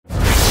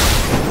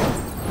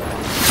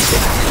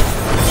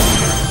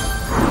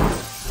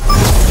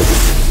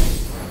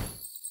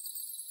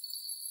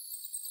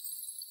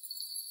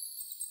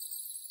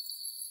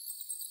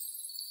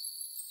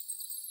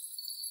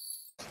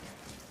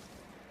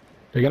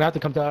They're gonna have to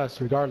come to us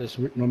regardless,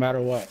 no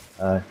matter what.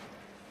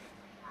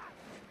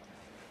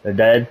 They're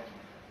dead.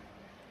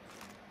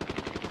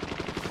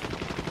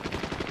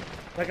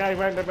 That guy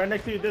right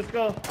next to you,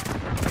 Disco.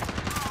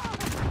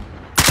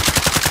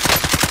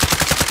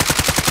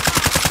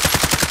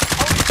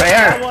 Right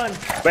here. That one.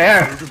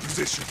 Right here.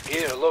 Position.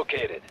 Here,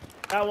 located.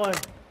 That one.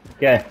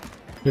 Okay.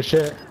 Good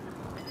shit.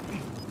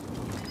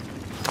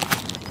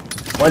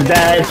 One's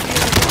dead.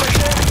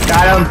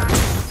 Got him.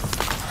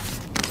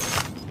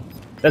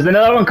 There's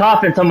another one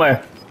coughing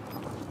somewhere.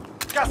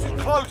 Gas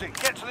is closing.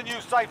 Get to the new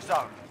safe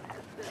zone.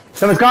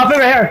 Someone's coughing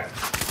right here.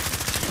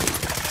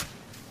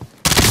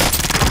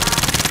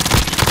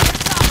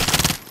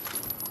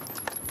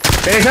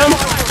 Finish him?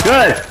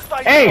 Good.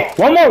 Hey,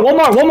 one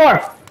more.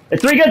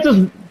 It's three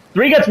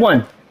gets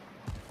one.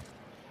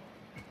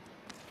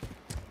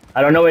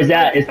 I don't know where he's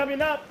at. It's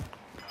Coming up.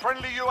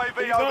 Friendly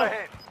UAV you go.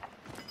 overhead.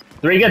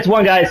 3 gets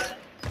 1, guys.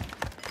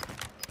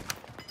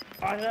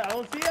 I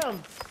don't see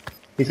him.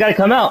 He's gotta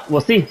come out.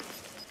 We'll see.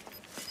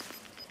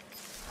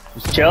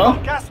 Just chill.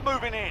 Gas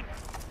moving in.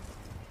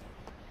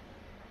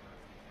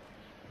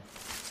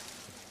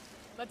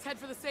 Let's head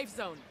for the safe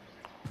zone.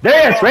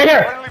 There he is, right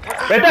here. Friendly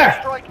precision Right there.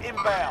 strike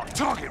inbound.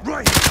 Target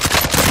right.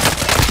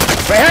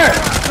 Right here.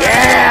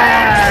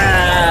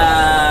 Yeah!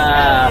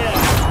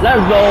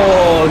 Let's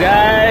go,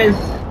 guys.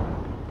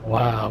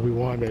 Wow, we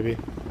won, baby.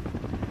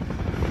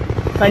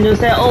 Can you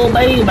say, oh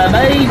baby,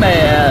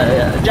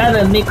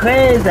 driving me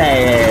crazy.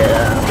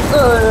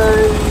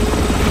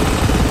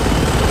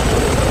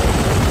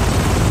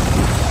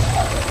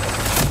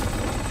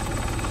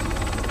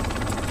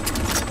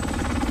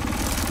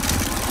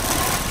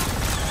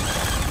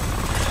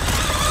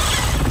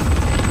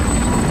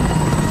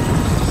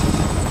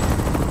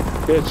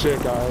 Good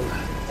shit, guys.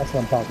 That's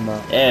what I'm talking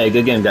about. Yeah,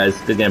 good game, guys.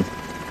 Good game.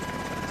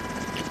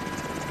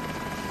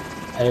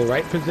 Hey,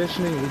 right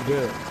positioning, we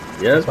good.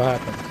 Yep. That's what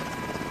happens.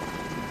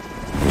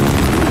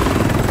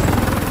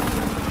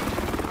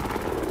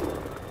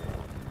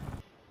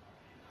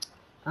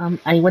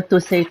 I want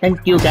to say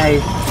thank you,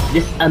 guys.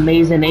 This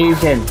amazing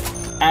Asian.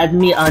 Add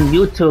me on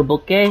YouTube,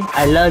 okay?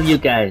 I love you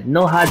guys.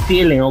 No hard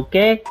feeling,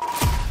 okay?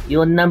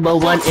 You're number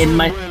one in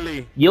my.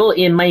 You're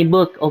in my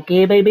book,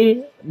 okay,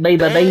 baby?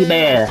 Baby.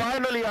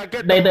 Finally, I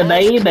get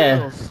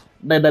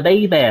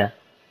Baby.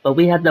 But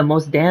we have the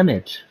most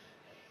damage.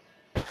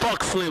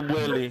 Fuck Slim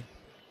Willy.